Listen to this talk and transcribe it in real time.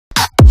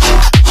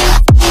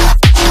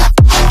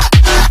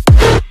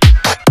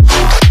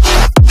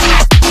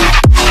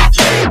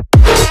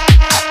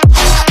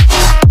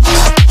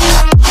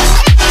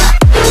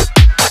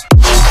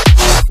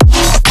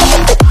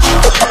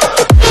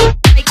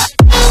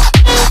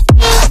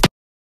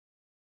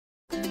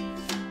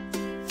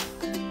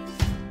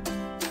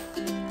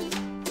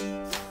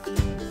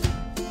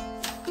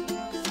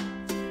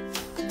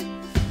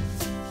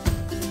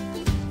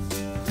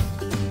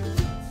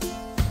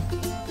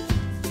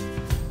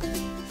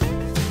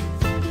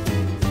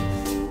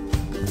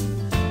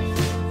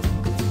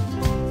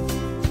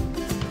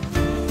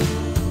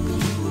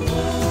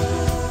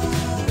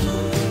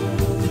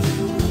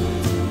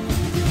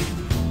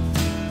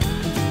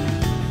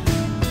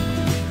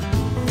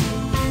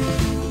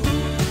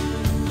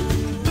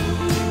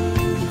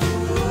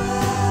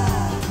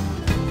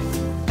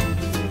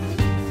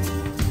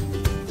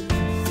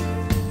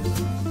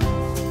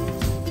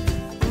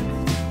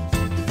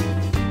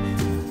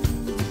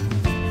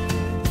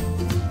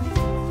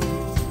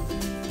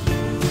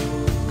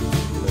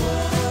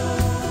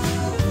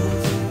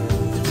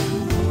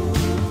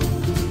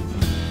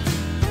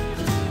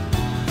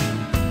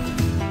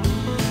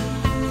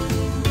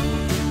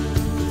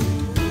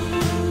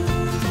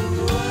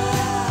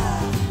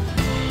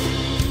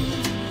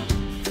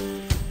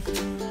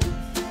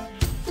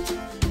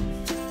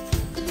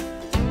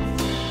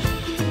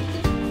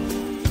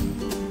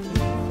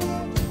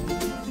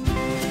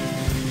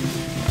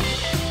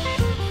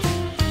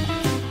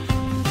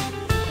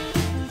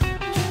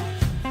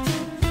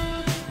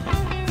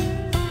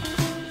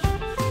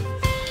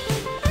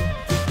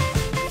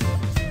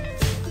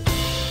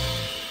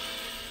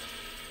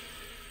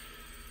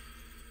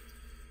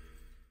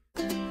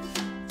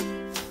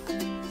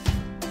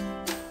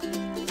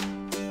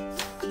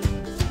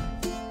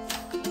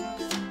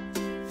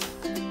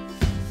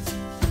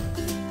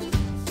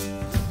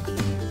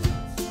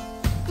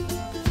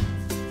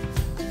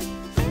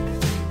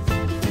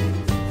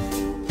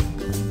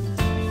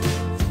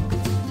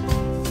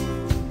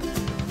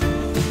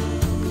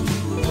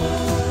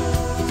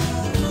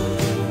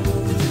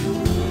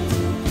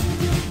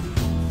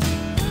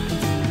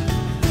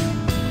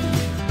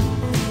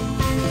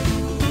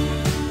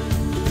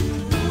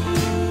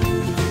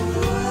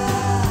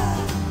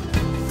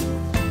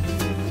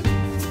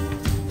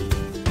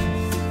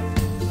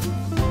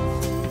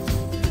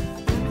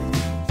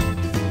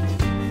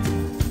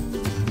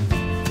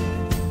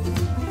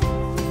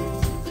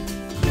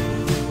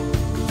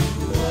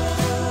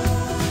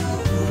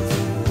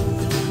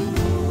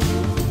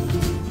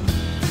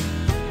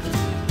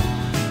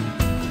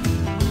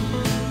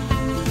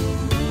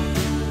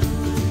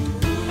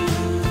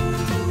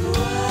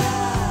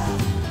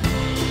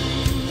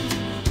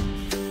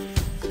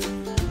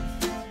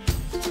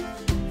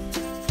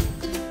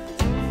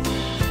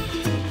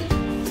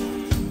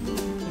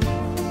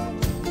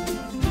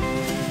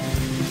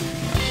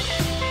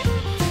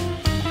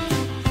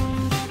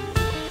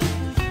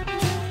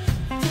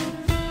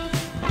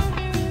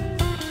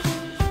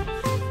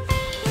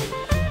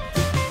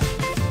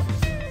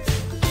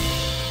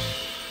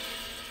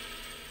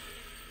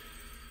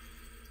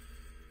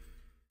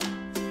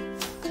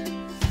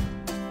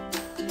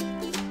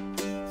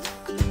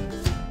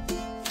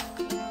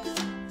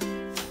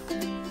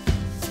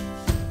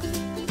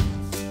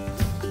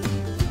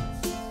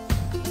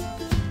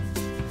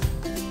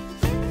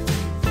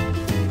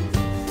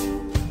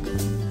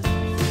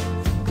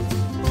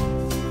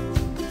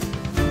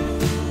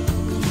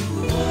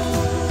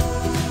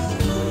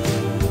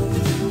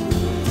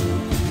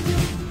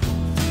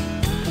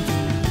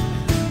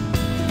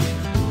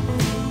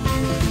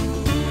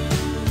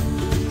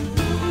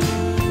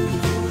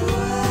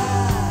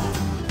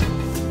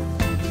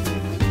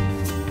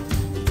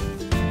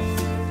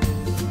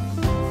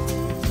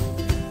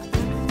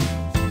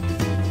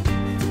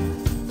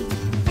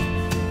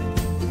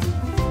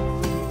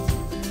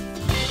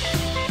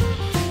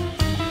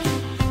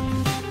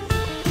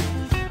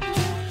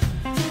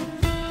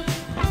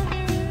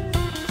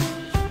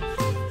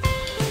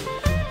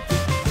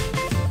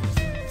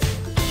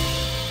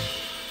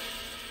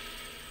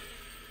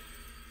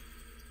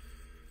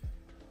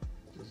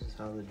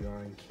how the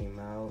drawing came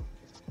out.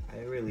 I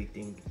really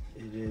think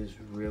it is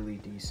really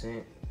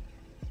decent.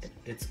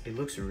 It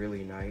looks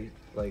really nice.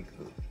 Like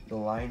the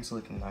lines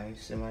look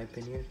nice in my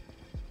opinion.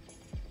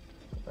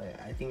 But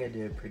I think I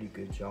did a pretty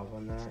good job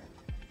on that.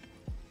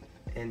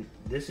 And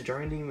this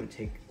drawing didn't even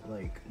take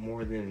like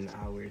more than an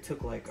hour. It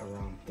took like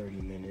around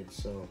 30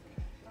 minutes, so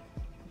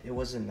it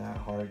wasn't that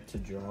hard to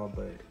draw,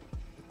 but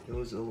it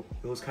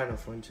was kind of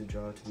fun to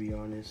draw, to be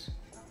honest.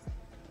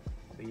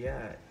 But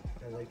yeah,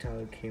 I liked how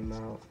it came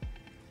out.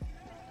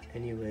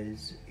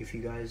 Anyways, if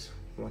you guys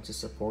want to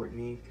support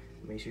me,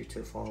 make sure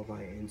to follow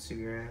my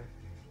Instagram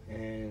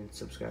and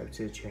subscribe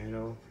to the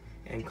channel,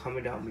 and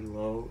comment down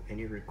below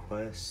any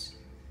requests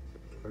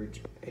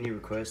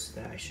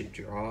that I should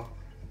draw,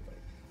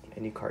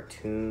 any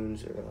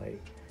cartoons or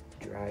like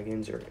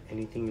dragons or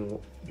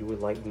anything you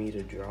would like me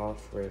to draw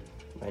for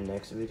my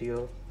next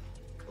video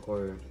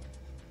or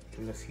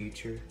in the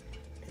future,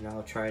 and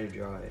I'll try to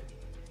draw it.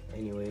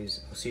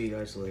 Anyways, I'll see you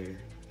guys later.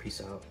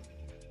 Peace out.